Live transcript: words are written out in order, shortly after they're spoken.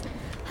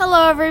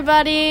Hello,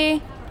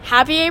 everybody.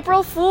 Happy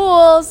April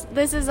Fools.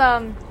 This is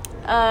not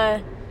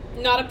a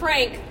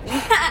prank.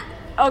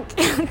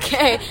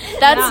 Okay.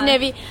 That's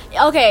Nivi.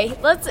 Okay,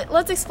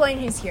 let's explain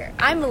who's here.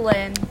 I'm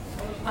Lynn.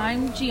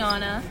 I'm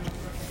Gianna.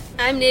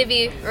 I'm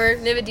Nivi, or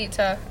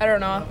Nividita. I don't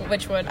know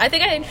which one. I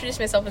think I introduced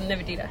myself as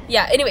Nividita.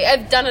 Yeah, anyway,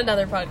 I've done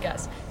another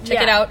podcast.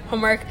 Check it out.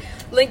 Homework.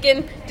 Link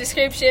in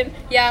description.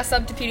 Yeah,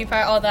 sub to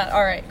PewDiePie, all that.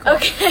 All right, cool.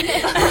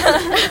 Okay.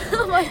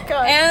 Oh my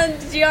god.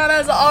 And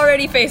Gianna's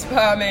already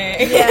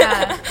facepalming.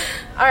 Yeah.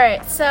 All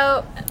right,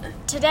 so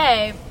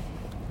today,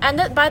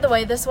 and by the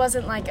way, this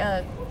isn't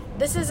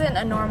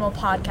a normal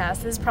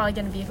podcast. This is probably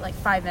going to be like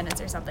 5 minutes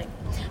or something.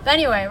 But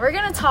anyway, we're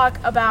going to talk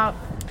about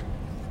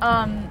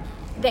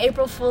the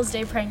April Fool's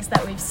Day pranks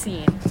that we've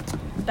seen.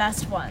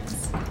 Best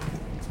ones.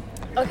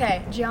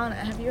 Okay, Gianna,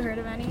 have you heard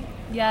of any?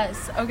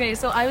 Yes. Okay,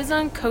 so I was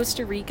on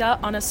Costa Rica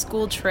on a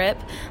school trip,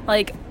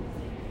 like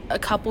a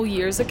couple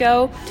years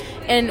ago,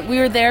 and we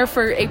were there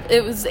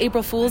it was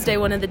April Fool's Day,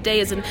 one of the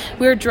days, and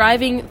we were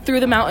driving through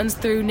the mountains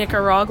through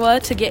Nicaragua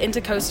to get into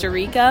Costa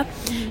Rica,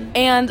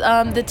 and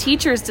the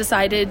teachers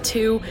decided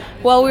to,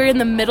 while we were in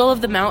the middle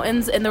of the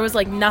mountains and there was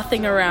like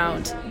nothing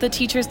around, the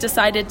teachers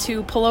decided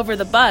to pull over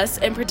the bus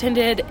and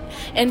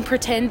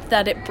pretend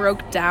that it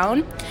broke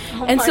down.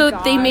 And so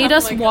they made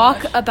us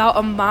walk about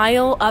a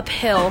mile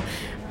uphill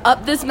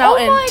up this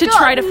mountain to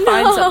try to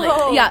find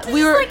something. Yeah,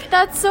 we were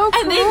that's so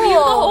cool. And they knew the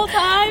whole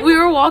time. We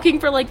were walking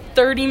for like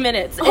 30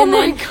 minutes. And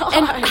my gosh.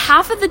 And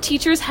half of the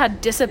teachers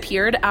had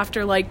disappeared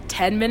after like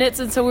 10 minutes,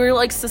 and so we were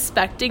like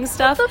suspecting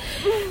stuff.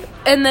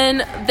 And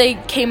then they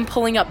came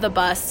pulling up the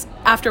bus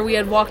after we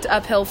had walked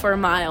uphill for a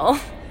mile.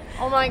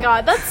 Oh my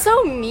god, that's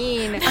so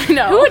mean. I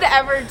know. Who would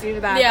ever do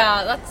that?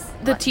 Yeah, that's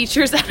the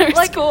teachers at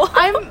our school.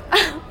 I'm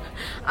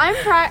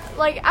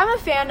a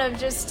fan of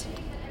just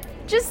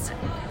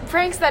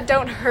pranks that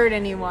don't hurt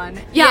anyone.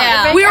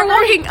 Yeah. We were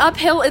walking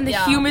uphill in the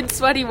humid,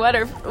 sweaty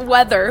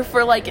weather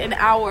for like an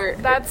hour.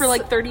 For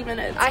like 30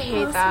 minutes. I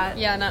hate that.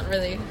 Yeah, not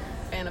really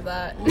a fan of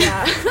that.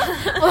 Yeah.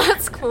 Well,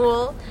 that's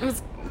cool. It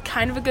was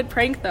kind of a good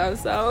prank though,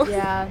 so.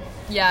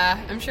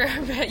 Yeah, I'm sure I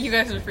bet you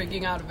guys are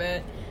freaking out a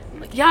bit.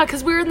 Yeah,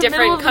 because we were in the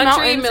middle of the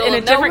mountains in a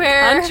different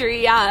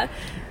country, yeah.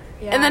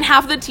 And then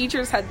half the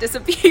teachers had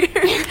disappeared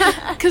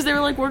because they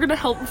were like, we're going to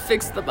help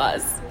fix the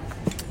bus.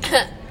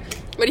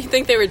 What do you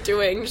think they were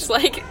doing? Just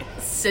like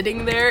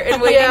sitting there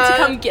and waiting to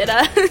come get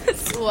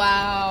us.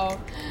 Wow.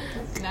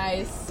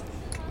 Nice.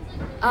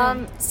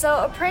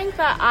 So a prank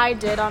that I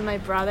did on my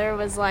brother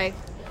was like,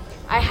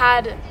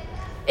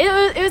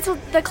 it was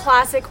the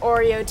classic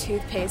Oreo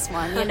toothpaste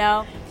one, you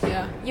know?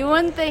 Yeah. You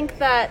wouldn't think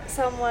that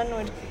someone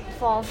would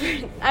fall for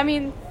it. I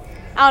mean,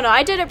 I don't know.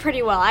 I did it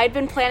pretty well. I had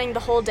been planning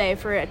the whole day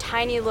for a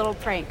tiny little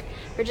prank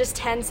for just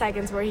 10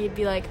 seconds where he'd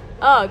be like,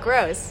 oh,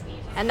 gross.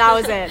 And that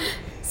was it.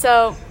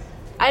 So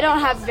I don't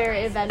have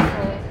very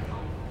eventful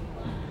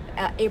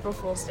April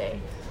Fool's Day.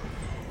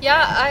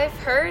 Yeah, I've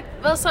heard.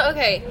 Well, so,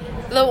 okay.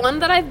 The one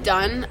that I've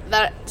done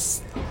that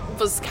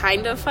was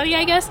kind of funny,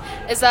 I guess,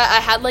 is that I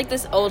had like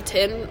this old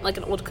tin, like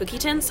an old cookie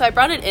tin, so I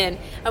brought it in.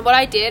 And what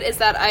I did is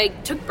that I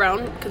took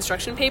brown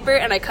construction paper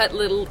and I cut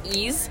little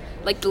E's,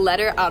 like the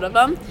letter out of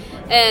them.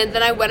 And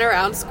then I went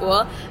around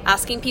school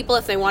asking people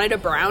if they wanted a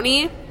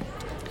brownie.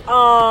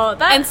 Oh,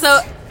 that's... And so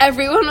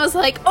everyone was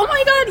like, oh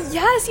my god,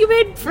 yes, you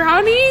made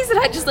brownies! And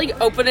I'd just like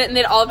open it and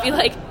they'd all be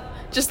like,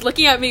 just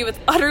looking at me with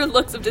utter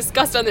looks of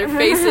disgust on their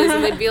faces.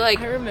 And they'd be like,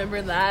 I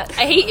remember that.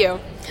 I hate you.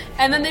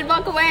 And then they'd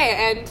walk away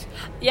and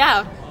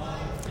yeah.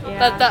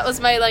 That was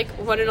my like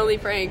one and only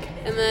prank.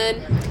 And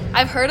then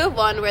I've heard of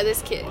one where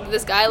this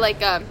guy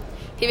like,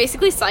 he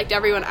basically psyched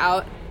everyone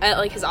out at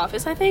like his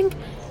office, I think.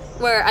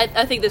 Where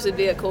I think this would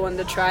be a cool one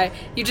to try.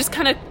 You just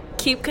kind of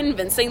keep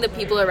convincing the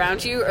people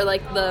around you, or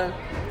like the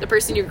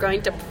person you're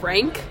going to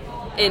prank,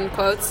 in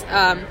quotes,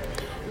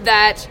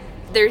 that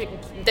you're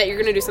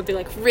going to do something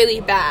like really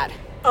bad.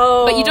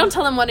 Oh. But you don't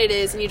tell them what it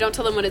is, and you don't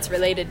tell them what it's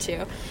related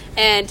to.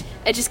 And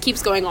it just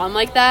keeps going on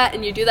like that,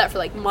 and you do that for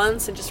like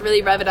months and just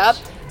really rev it up.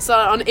 So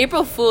on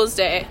April Fool's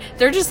Day,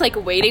 they're just like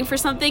waiting for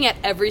something at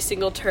every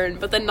single turn,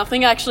 but then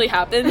nothing actually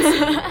happens.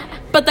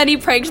 But then he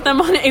pranked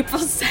them on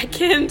April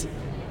 2nd.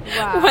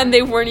 Wow. When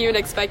they weren't even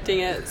expecting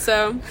it.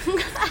 So,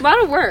 a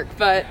lot of work,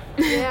 but...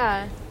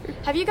 Yeah.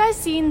 Have you guys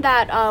seen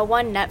that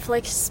one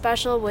Netflix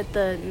special with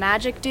the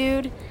magic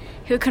dude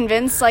who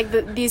convinced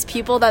like these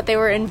people that they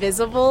were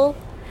invisible?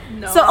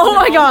 No. So, oh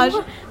my gosh.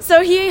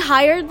 So he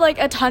hired like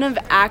a ton of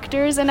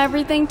actors and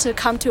everything to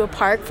come to a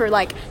park for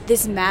like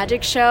this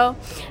magic show.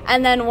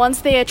 And then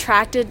once they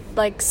attracted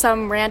like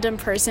some random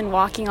person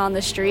walking on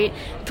the street,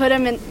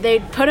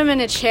 they'd put him in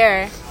a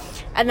chair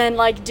and then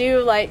like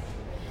do like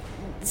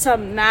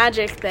some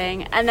magic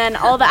thing, and then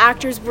all the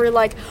actors were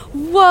like,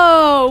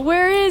 whoa,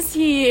 where is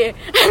he? And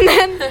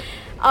then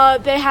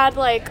they had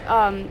like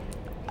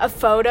a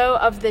photo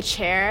of the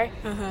chair.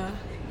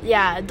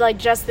 Yeah, like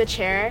just the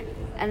chair.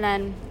 And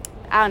then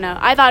I don't know,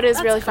 I thought it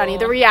was really funny.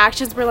 The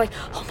reactions were like,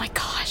 oh my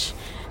gosh,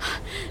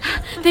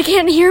 they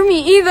can't hear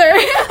me either.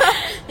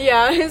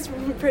 Yeah, it's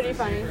pretty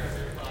funny.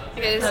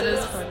 Okay, that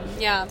is funny.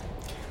 Yeah,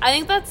 I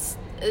think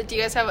do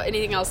you guys have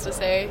anything else to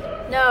say?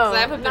 No, 'Cause I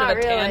have a bit not of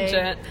a really.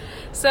 tangent.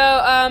 So,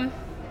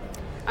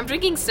 I'm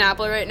drinking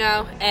Snapple right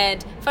now,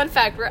 and fun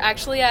fact, we're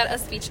actually at a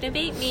speech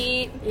debate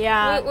meet.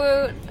 Yeah. Woot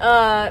woot.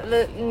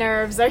 The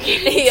nerves are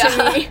getting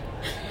to me.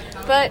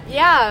 But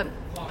yeah,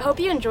 hope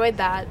you enjoyed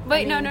that.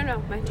 Wait, I mean-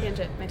 no, my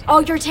tangent. Oh,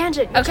 your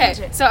tangent. Your Okay,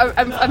 tangent. so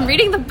I'm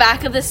reading the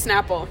back of this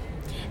Snapple,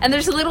 and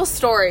there's a little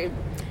story,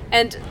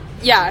 and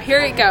yeah, here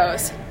it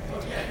goes.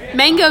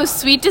 Mango's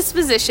sweet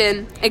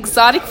disposition,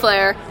 exotic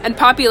flair, and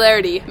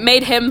popularity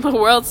made him the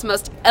world's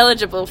most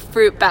eligible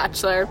fruit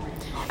bachelor.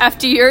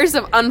 After years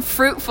of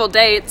unfruitful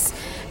dates,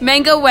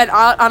 Mango went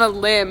out on a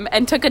limb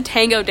and took a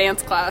tango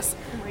dance class.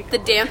 The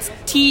dance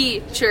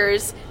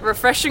teacher's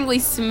refreshingly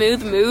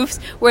smooth moves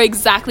were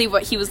exactly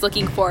what he was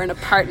looking for in a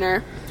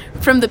partner.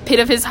 From the pit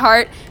of his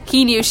heart,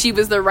 he knew she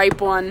was the right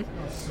one.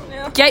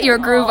 Get your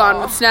groove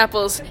on with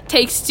Snapples.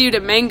 Take stew to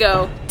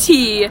Mango.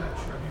 Tea.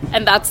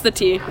 And that's the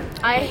tea.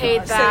 I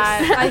hate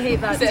that. I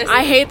hate that.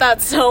 I hate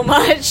that so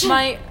much.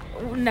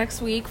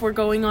 Next week we're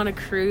going on a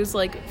cruise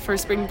for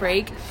spring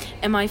break,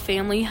 and my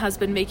family has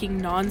been making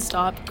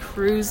nonstop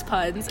cruise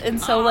puns, and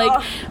so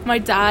my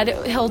dad,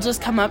 he'll just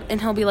come up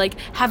and he'll be like,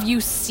 have you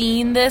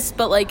seen this?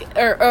 But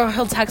or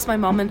he'll text my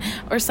mom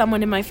or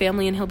someone in my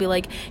family, and he'll be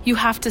like, you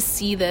have to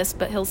see this,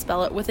 but he'll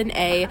spell it with an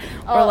A,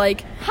 or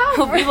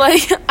he'll be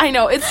like, I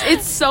know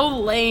it's so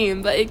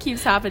lame, but it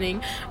keeps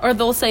happening. Or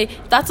they'll say,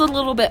 that's a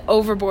little bit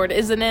overboard,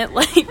 isn't it?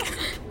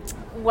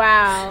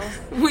 Wow.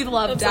 We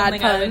love dad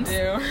puns.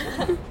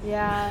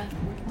 Yeah.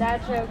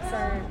 Dad jokes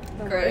are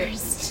the Great.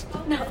 worst.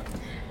 No.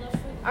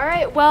 All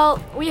right.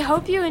 Well, we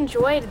hope you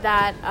enjoyed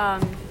that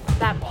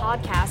that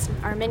podcast,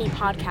 our mini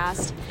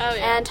podcast. Oh,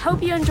 yeah. And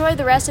hope you enjoy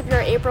the rest of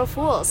your April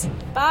Fools.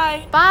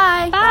 Bye.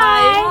 Bye.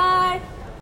 Bye.